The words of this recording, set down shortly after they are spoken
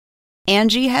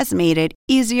Angie has made it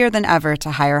easier than ever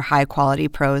to hire high-quality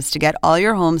pros to get all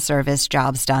your home service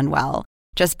jobs done well.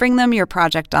 Just bring them your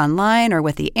project online or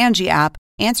with the Angie app,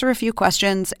 answer a few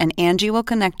questions, and Angie will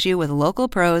connect you with local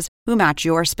pros who match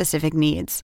your specific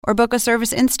needs. Or book a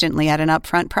service instantly at an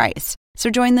upfront price. So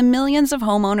join the millions of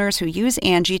homeowners who use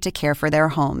Angie to care for their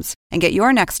homes and get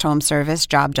your next home service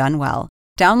job done well.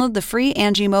 Download the free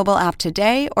Angie mobile app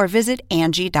today or visit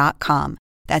Angie.com.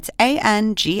 That's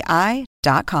ANGI.com.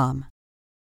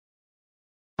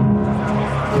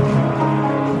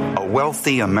 A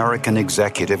wealthy American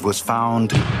executive was found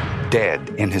dead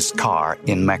in his car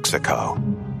in Mexico.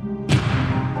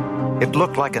 It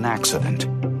looked like an accident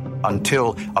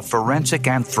until a forensic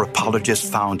anthropologist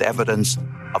found evidence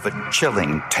of a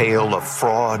chilling tale of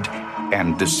fraud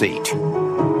and deceit.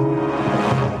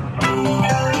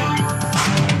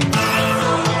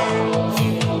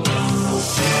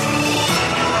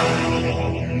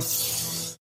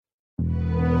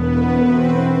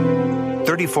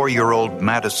 "34-year-old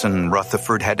Madison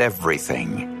Rutherford had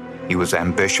everything. He was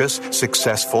ambitious,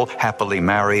 successful, happily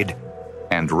married,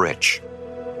 and rich.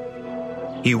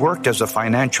 He worked as a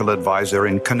financial advisor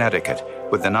in Connecticut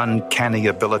with an uncanny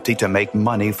ability to make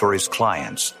money for his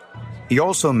clients. He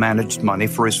also managed money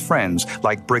for his friends,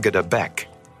 like Brigida Beck.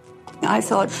 I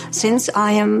thought, since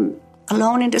I am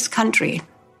alone in this country,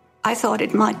 I thought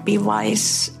it might be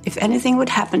wise, if anything would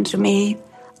happen to me,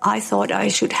 I thought I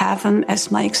should have him as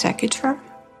my executor.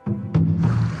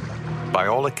 By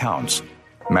all accounts,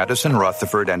 Madison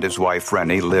Rutherford and his wife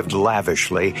Rennie lived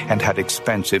lavishly and had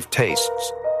expensive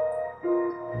tastes.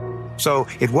 So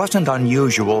it wasn't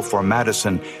unusual for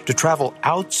Madison to travel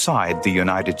outside the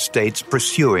United States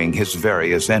pursuing his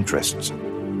various interests.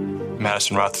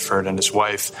 Madison Rutherford and his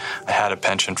wife had a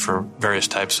penchant for various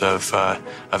types of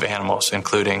animals,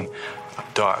 including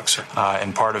dogs.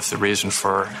 And part of the reason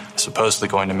for supposedly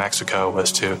going to Mexico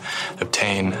was to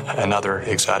obtain another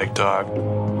exotic dog.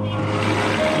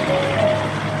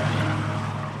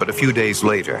 But a few days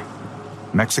later,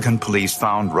 Mexican police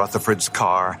found Rutherford's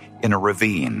car in a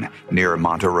ravine near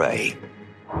Monterrey.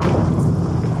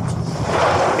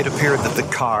 It appeared that the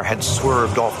car had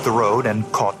swerved off the road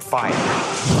and caught fire.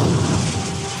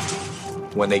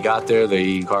 When they got there,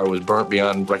 the car was burnt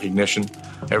beyond recognition.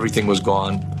 Everything was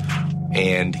gone.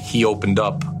 And he opened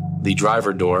up the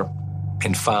driver door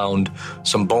and found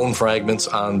some bone fragments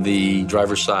on the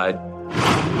driver's side.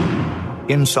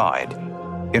 Inside,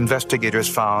 investigators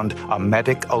found a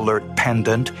medic alert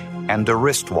pendant and a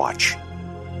wristwatch.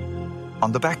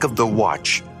 On the back of the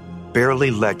watch,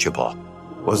 barely legible,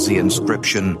 was the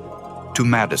inscription, "To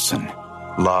Madison,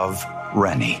 love,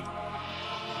 Rennie."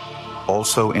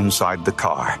 Also inside the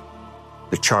car,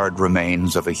 the charred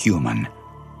remains of a human.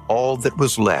 All that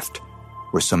was left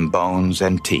were some bones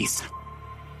and teeth.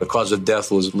 The cause of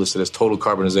death was listed as total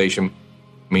carbonization,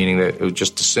 meaning that it was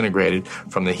just disintegrated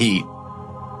from the heat.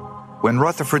 When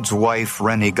Rutherford's wife,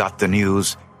 Rennie, got the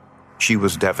news, she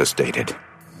was devastated.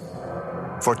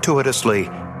 Fortuitously,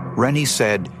 Rennie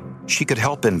said she could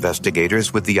help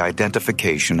investigators with the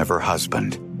identification of her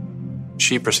husband.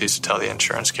 She proceeds to tell the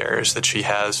insurance carriers that she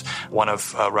has one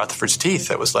of Rutherford's teeth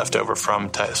that was left over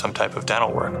from some type of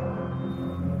dental work.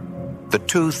 The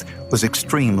tooth was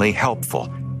extremely helpful,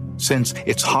 since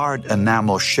its hard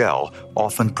enamel shell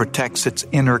often protects its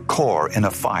inner core in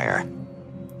a fire.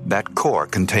 That core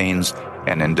contains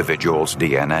an individual's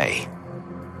DNA.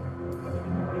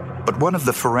 But one of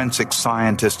the forensic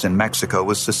scientists in Mexico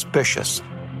was suspicious,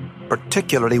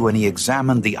 particularly when he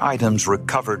examined the items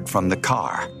recovered from the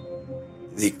car.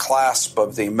 The clasp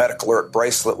of the medical alert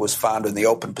bracelet was found in the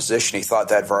open position. He thought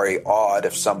that very odd.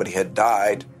 If somebody had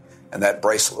died and that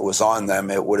bracelet was on them,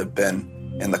 it would have been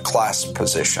in the clasp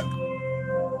position.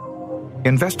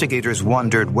 Investigators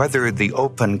wondered whether the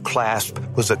open clasp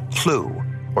was a clue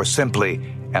or simply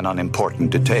an unimportant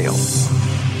detail.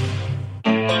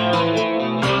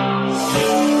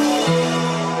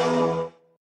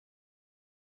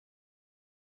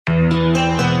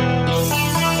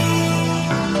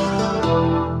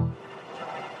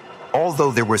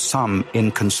 Although there were some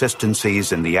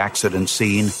inconsistencies in the accident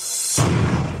scene,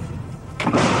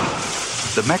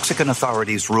 the Mexican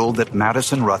authorities ruled that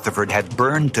Madison Rutherford had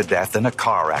burned to death in a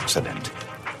car accident.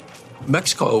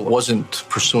 Mexico wasn't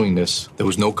pursuing this. There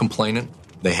was no complainant.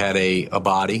 They had a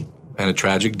body and a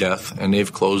tragic death, and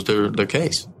they've closed their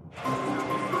case.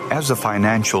 As a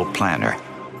financial planner,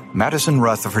 Madison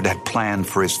Rutherford had planned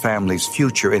for his family's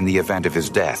future in the event of his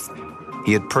death.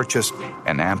 He had purchased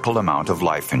an ample amount of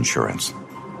life insurance.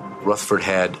 Rutherford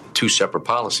had 2 separate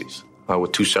policies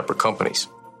with 2 separate companies.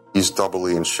 He's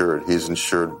doubly insured. He's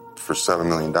insured for $7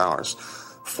 million.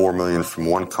 $4 million from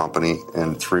one company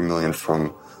and $3 million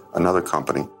from another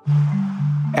company.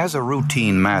 As a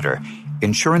routine matter,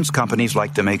 insurance companies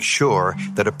like to make sure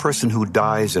that a person who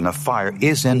dies in a fire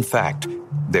is, in fact,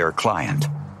 their client.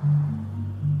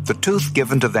 The tooth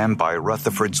given to them by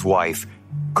Rutherford's wife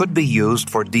could be used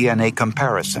for DNA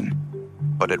comparison,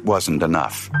 but it wasn't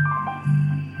enough.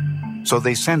 So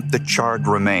they sent the charred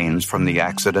remains from the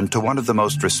accident to one of the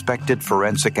most respected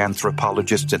forensic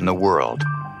anthropologists in the world,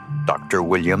 Dr.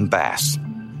 William Bass.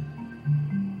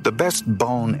 The best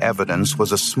bone evidence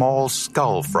was a small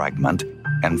skull fragment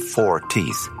and 4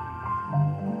 teeth.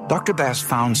 Dr. Bass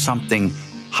found something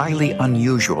highly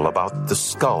unusual about the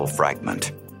skull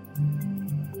fragment.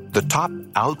 The top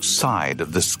outside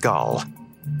of the skull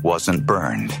wasn't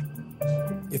burned.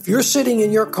 If you're sitting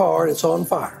in your car and it's on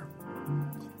fire,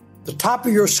 the top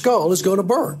of your skull is going to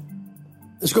burn.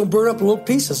 It's going to burn up in little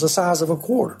pieces the size of a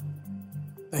quarter.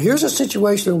 Now, here's a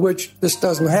situation in which this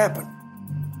doesn't happen.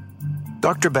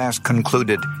 Dr. Bass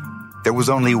concluded there was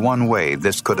only one way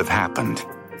this could have happened.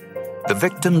 The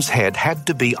victim's head had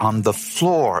to be on the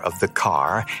floor of the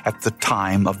car at the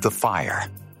time of the fire.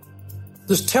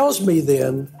 This tells me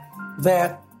then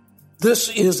that this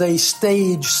is a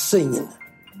stage scene,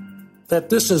 that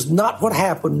this is not what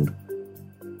happened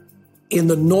in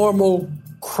the normal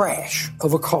crash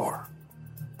of a car,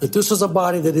 that this is a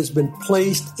body that has been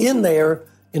placed in there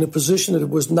in a position that it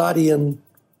was not in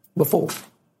before.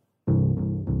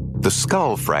 The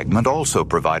skull fragment also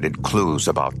provided clues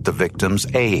about the victim's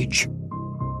age.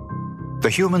 The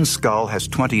human skull has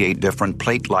 28 different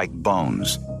plate-like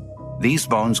bones. These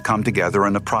bones come together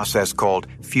in a process called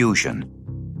fusion.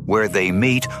 Where they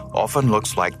meet often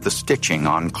looks like the stitching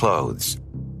on clothes.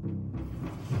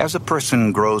 As a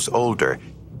person grows older,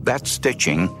 that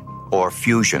stitching, or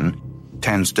fusion,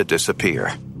 tends to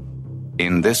disappear.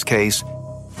 In this case,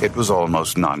 it was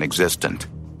almost non-existent.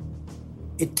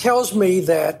 It tells me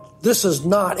that this is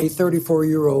not a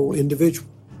 34-year-old individual,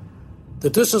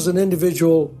 that this is an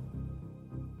individual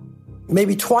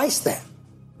maybe twice that,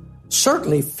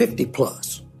 certainly 50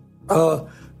 plus,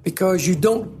 because you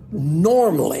don't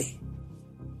normally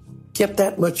get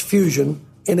that much fusion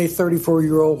in a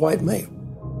 34-year-old white male.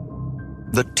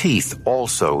 The teeth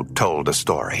also told a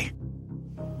story.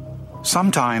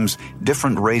 Sometimes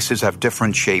different races have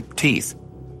different shaped teeth.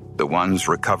 The ones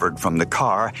recovered from the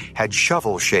car had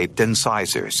shovel-shaped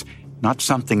incisors, not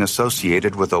something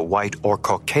associated with a white or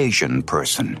Caucasian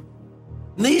person.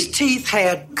 These teeth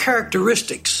had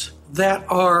characteristics that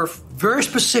are very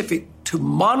specific to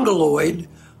Mongoloid,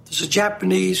 this is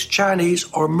Japanese,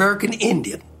 Chinese, or American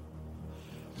Indian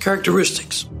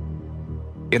characteristics.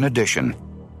 In addition,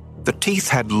 the teeth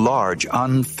had large,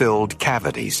 unfilled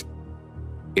cavities,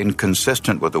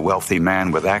 inconsistent with a wealthy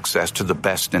man with access to the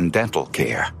best in dental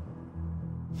care.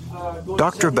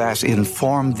 Dr. Bass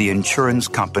informed the insurance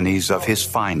companies of his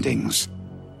findings.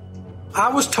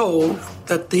 I was told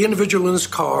that the individual in this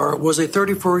car was a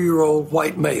 34-year-old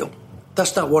white male.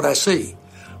 That's not what I see.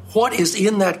 What is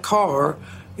in that car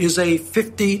is a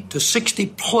 50 to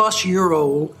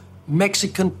 60-plus-year-old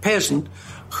Mexican peasant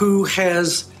who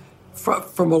has,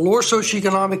 from a lower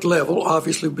socioeconomic level,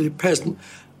 obviously be a peasant,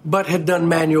 but had done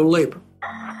manual labor.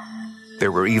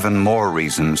 There were even more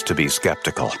reasons to be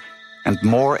skeptical, and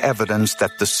more evidence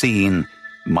that the scene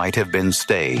might have been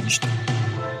staged.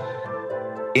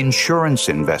 Insurance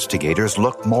investigators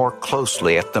looked more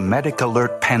closely at the medic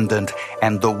alert pendant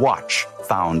and the watch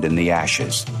found in the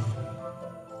ashes.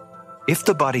 If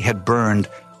the body had burned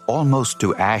almost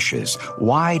to ashes,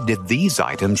 why did these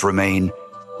items remain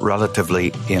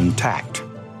relatively intact?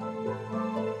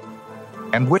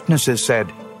 And witnesses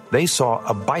said they saw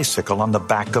a bicycle on the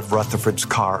back of Rutherford's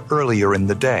car earlier in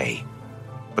the day,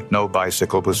 but no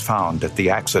bicycle was found at the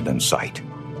accident site.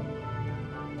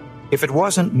 If it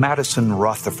wasn't Madison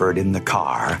Rutherford in the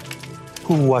car,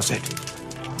 who was it?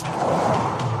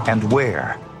 And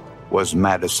where was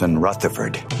Madison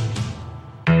Rutherford?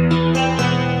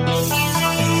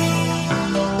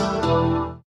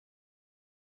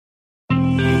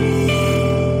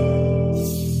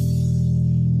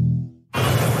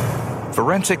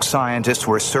 Forensic scientists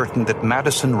were certain that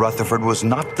Madison Rutherford was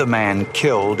not the man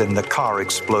killed in the car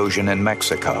explosion in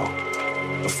Mexico.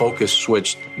 The focus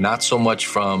switched not so much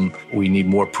from we need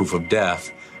more proof of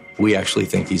death, we actually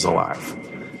think he's alive.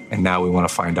 And now we want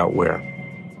to find out where.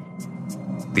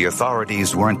 The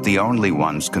authorities weren't the only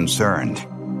ones concerned.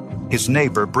 His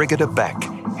neighbor, Brigida Beck,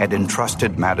 had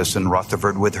entrusted Madison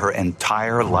Rutherford with her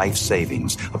entire life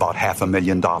savings, about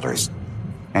 $500,000,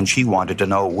 and she wanted to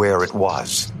know where it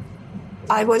was.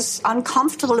 I was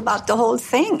uncomfortable about the whole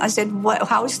thing. I said,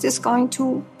 how is this going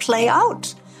to play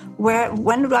out?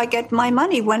 when do I get my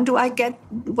money? When do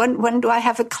I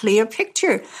have a clear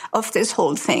picture of this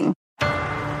whole thing?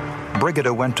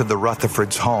 Brigida went to the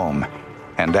Rutherfords' home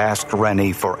and asked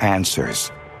Rennie for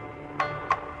answers.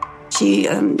 She,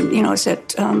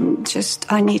 said,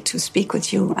 I need to speak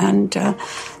with you, and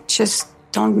just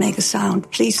don't make a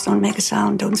sound. Please don't make a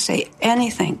sound. Don't say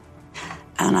anything.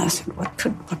 And I said,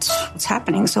 what's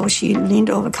happening? So she leaned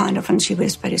over kind of, and she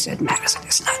whispered, he said, Madison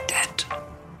is not dead.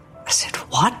 I said,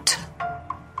 what?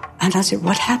 And I said,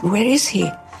 what happened? Where is he?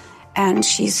 And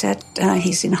she said,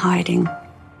 he's in hiding.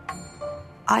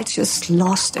 I just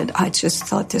lost it. I just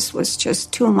thought this was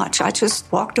just too much. I just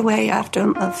walked away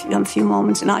after a few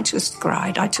moments, and I just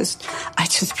cried. I just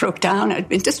broke down.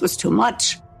 This was too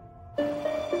much.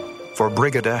 For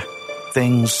Brigida,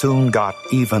 things soon got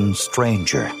even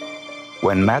stranger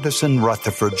when Madison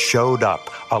Rutherford showed up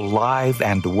alive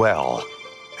and well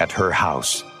at her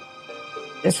house.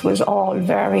 This was all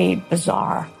very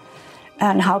bizarre.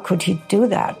 And how could he do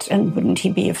that? And wouldn't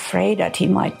he be afraid that he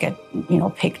might get,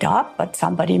 picked up, but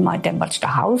somebody might damage the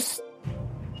house?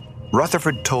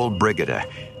 Rutherford told Brigida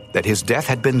that his death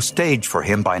had been staged for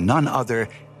him by none other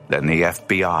than the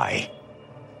FBI.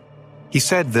 He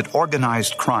said that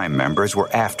organized crime members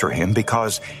were after him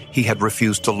because he had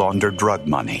refused to launder drug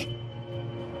money.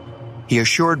 He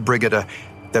assured Brigida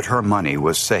that her money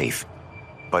was safe,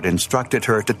 but instructed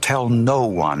her to tell no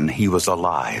one he was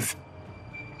alive.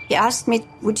 He asked me,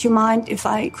 would you mind if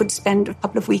I could spend a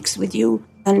couple of weeks with you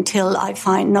until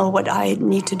I know what I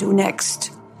need to do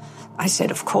next? I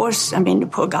said, of course. The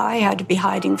poor guy had to be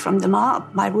hiding from the mob.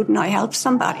 Why wouldn't I help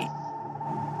somebody?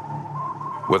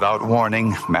 Without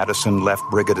warning, Madison left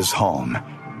Brigida's home,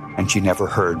 and she never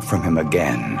heard from him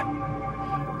again.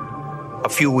 A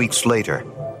few weeks later,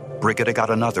 Brigida got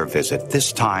another visit,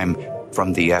 this time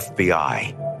from the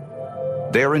FBI.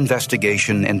 Their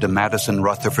investigation into Madison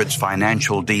Rutherford's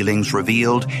financial dealings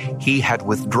revealed he had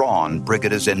withdrawn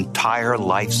Brigida's entire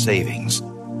life savings.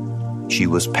 She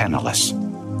was penniless.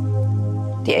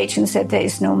 The agent said there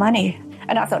is no money.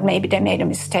 And I thought maybe they made a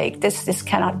mistake. This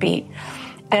cannot be.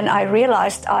 And I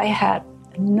realized I had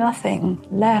nothing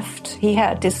left. He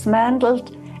had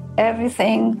dismantled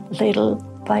everything little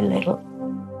by little.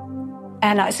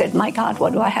 And I said, my God,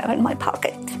 what do I have in my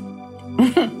pocket?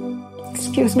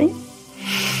 Excuse me.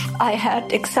 I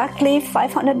had exactly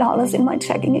 $500 in my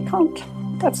checking account.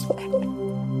 That's what I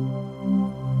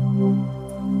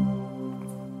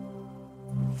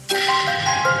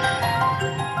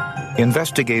had.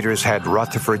 Investigators had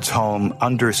Rutherford's home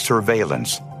under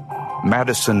surveillance.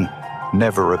 Madison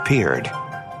never appeared,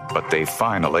 but they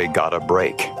finally got a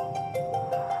break.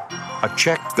 A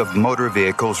check of motor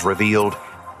vehicles revealed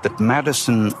that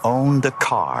Madison owned a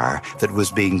car that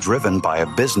was being driven by a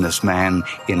businessman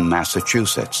in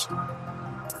Massachusetts.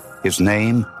 His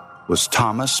name was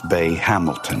Thomas Bay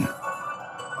Hamilton.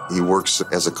 He works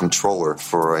as a controller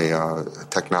for a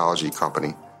technology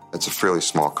company. It's a fairly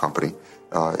small company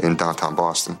in downtown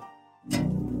Boston.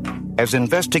 As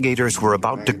investigators were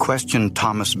about to question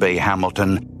Thomas Bay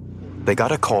Hamilton, they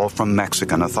got a call from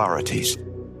Mexican authorities.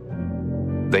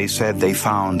 They said they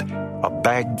found a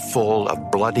bag full of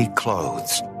bloody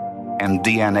clothes, and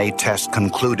DNA tests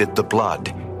concluded the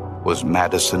blood was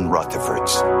Madison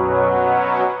Rutherford's.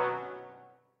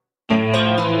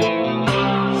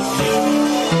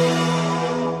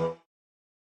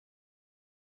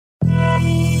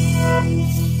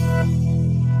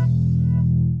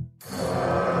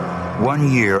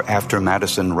 One year after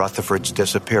Madison Rutherford's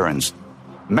disappearance,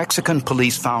 Mexican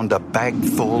police found a bag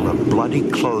full of bloody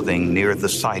clothing near the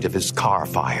site of his car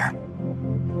fire.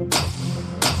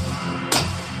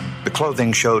 The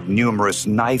clothing showed numerous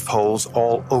knife holes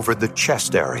all over the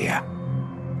chest area.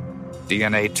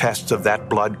 DNA tests of that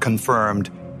blood confirmed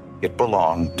it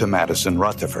belonged to Madison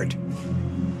Rutherford.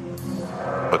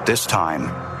 But this time,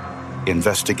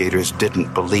 investigators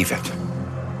didn't believe it.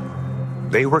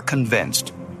 They were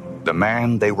convinced the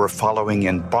man they were following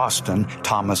in Boston,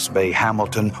 Thomas Bay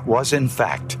Hamilton, was in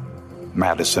fact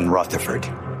Madison Rutherford.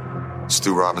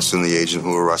 Stu Robinson, the agent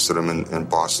who arrested him in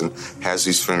Boston, has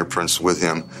these fingerprints with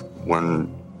him.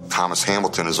 When Thomas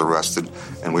Hamilton is arrested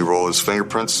and we roll his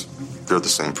fingerprints, they're the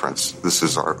same prints. This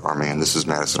is our man. This is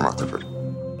Madison Rutherford.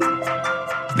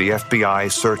 The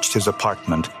FBI searched his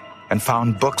apartment and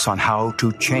found books on how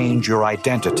to change your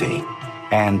identity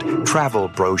and travel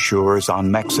brochures on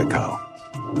Mexico.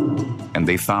 And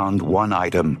they found one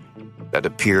item that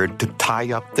appeared to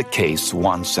tie up the case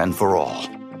once and for all.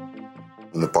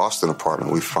 In the Boston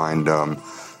apartment, we find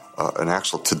an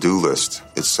actual to-do list.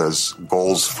 It says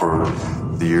goals for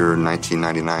the year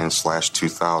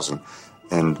 1999/2000.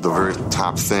 And the very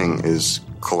top thing is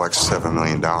collect $7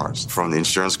 million from the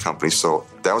insurance company. So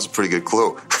that was a pretty good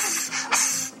clue.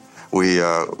 We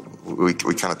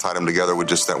kind of tied him together with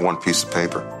just that one piece of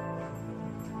paper.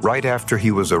 Right after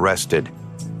he was arrested,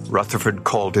 Rutherford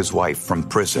called his wife from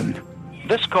prison.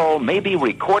 This call may be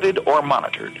recorded or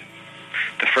monitored.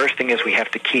 The first thing is we have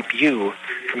to keep you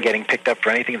from getting picked up for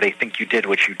anything they think you did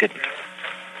which you didn't.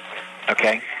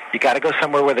 Okay? You got to go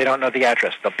somewhere where they don't know the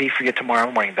address. They'll be for you tomorrow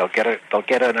morning. They'll get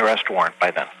an arrest warrant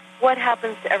by then. What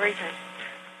happens to everything?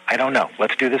 I don't know.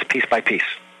 Let's do this piece by piece.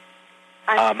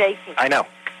 I'm shaking. I know,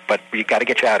 but we got to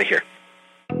get you out of here.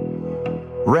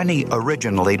 Rennie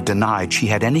originally denied she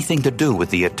had anything to do with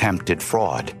the attempted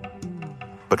fraud.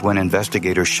 But when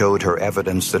investigators showed her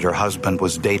evidence that her husband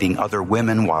was dating other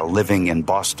women while living in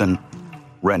Boston,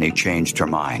 Rennie changed her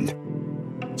mind.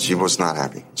 She was not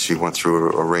happy. She went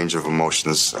through a range of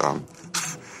emotions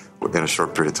in a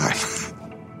short period of time,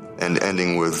 and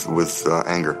ending with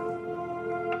anger.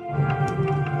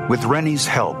 With Rennie's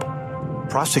help,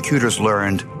 prosecutors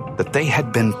learned that they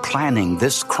had been planning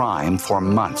this crime for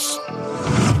months.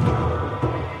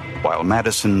 While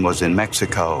Madison was in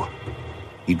Mexico,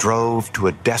 he drove to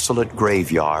a desolate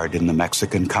graveyard in the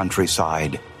Mexican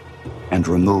countryside and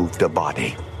removed a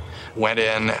body. Went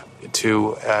in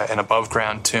to an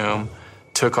above-ground tomb,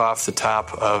 took off the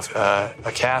top of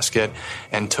a casket,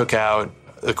 and took out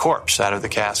the corpse out of the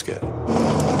casket.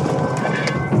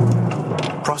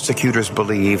 Prosecutors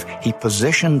believe he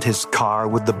positioned his car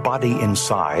with the body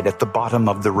inside at the bottom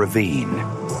of the ravine,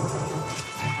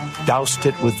 doused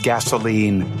it with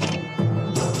gasoline,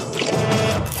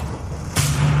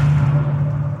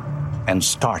 and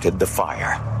started the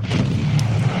fire.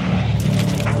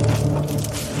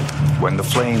 When the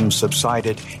flames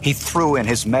subsided, he threw in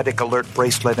his medic alert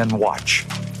bracelet and watch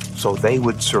so they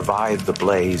would survive the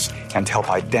blaze and help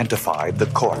identify the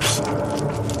corpse.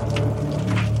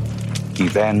 He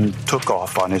then took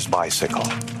off on his bicycle.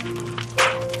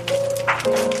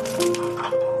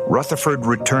 Rutherford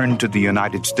returned to the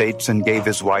United States and gave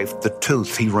his wife the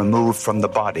tooth he removed from the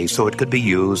body so it could be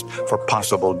used for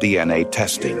possible DNA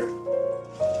testing.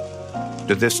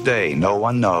 To this day, no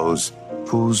one knows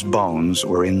whose bones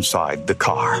were inside the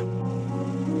car.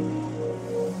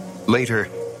 Later,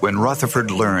 when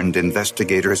Rutherford learned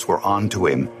investigators were onto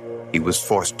him, he was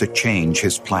forced to change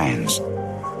his plans.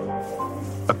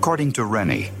 According to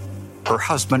Rennie, her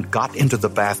husband got into the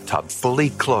bathtub fully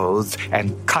clothed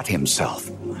and cut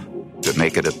himself to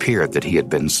make it appear that he had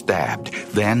been stabbed.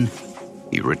 Then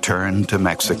he returned to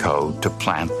Mexico to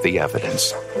plant the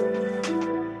evidence.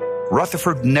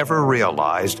 Rutherford never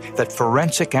realized that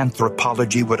forensic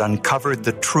anthropology would uncover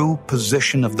the true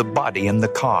position of the body in the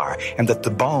car and that the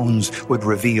bones would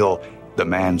reveal the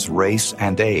man's race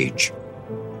and age.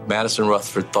 Madison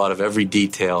Rutherford thought of every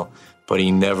detail, but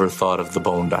he never thought of the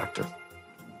bone doctor.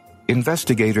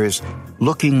 Investigators,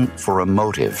 looking for a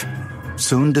motive,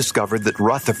 soon discovered that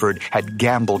Rutherford had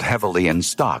gambled heavily in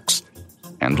stocks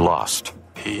and lost.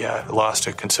 He lost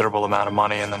a considerable amount of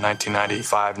money in the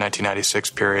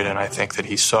 1995-1996 period, and I think that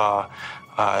he saw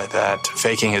that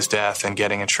faking his death and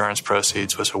getting insurance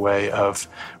proceeds was a way of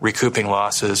recouping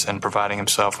losses and providing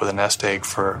himself with a nest egg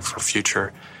for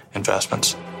future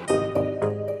investments.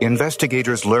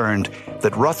 Investigators learned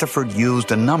that Rutherford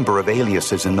used a number of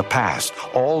aliases in the past.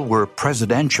 All were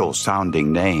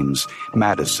presidential-sounding names: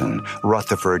 Madison,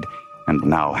 Rutherford, and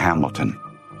now Hamilton.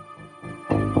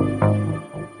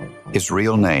 His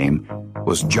real name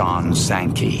was John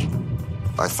Sankey.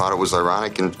 I thought it was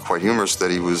ironic and quite humorous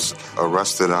that he was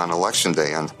arrested on Election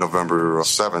Day on November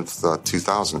 7th,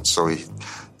 2000. So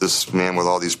this man with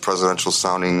all these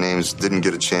presidential-sounding names didn't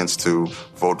get a chance to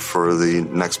vote for the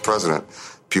next president.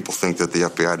 People think that the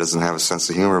FBI doesn't have a sense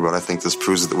of humor, but I think this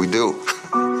proves that we do.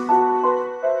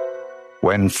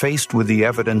 When faced with the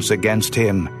evidence against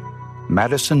him,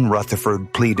 Madison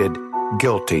Rutherford pleaded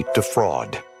guilty to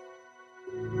fraud.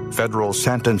 Federal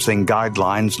sentencing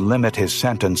guidelines limit his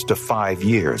sentence to 5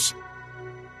 years.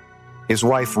 His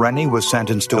wife, Rennie, was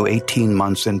sentenced to 18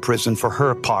 months in prison for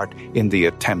her part in the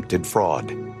attempted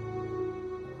fraud.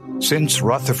 Since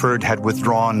Rutherford had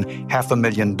withdrawn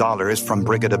 $500,000 from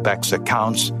Brigida Beck's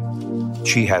accounts,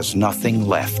 she has nothing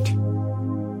left.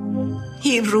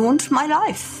 He ruined my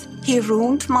life. He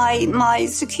ruined my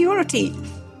security.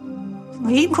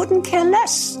 He couldn't care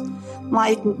less.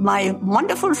 My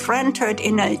wonderful friend turned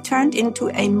into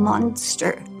a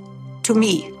monster to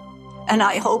me. And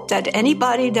I hope that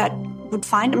anybody that would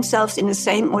find themselves in the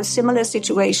same or similar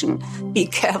situation, be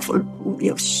careful who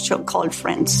you shall call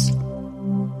friends.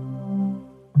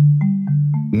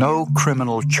 No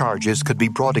criminal charges could be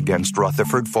brought against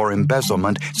Rutherford for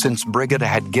embezzlement since Brigida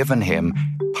had given him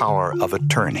power of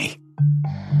attorney.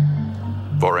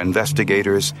 For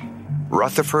investigators,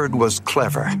 Rutherford was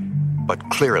clever, but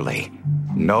clearly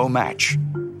no match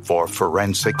for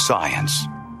forensic science.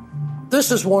 This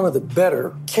is one of the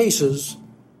better cases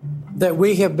that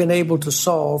we have been able to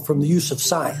solve from the use of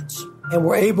science. And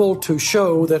we're able to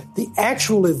show that the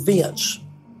actual events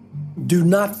do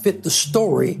not fit the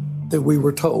story that we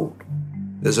were told.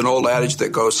 There's an old adage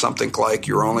that goes something like,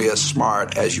 you're only as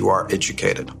smart as you are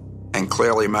educated. And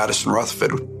clearly Madison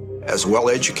Rutherford, as well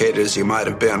educated as he might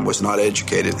have been, was not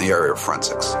educated in the area of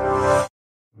forensics.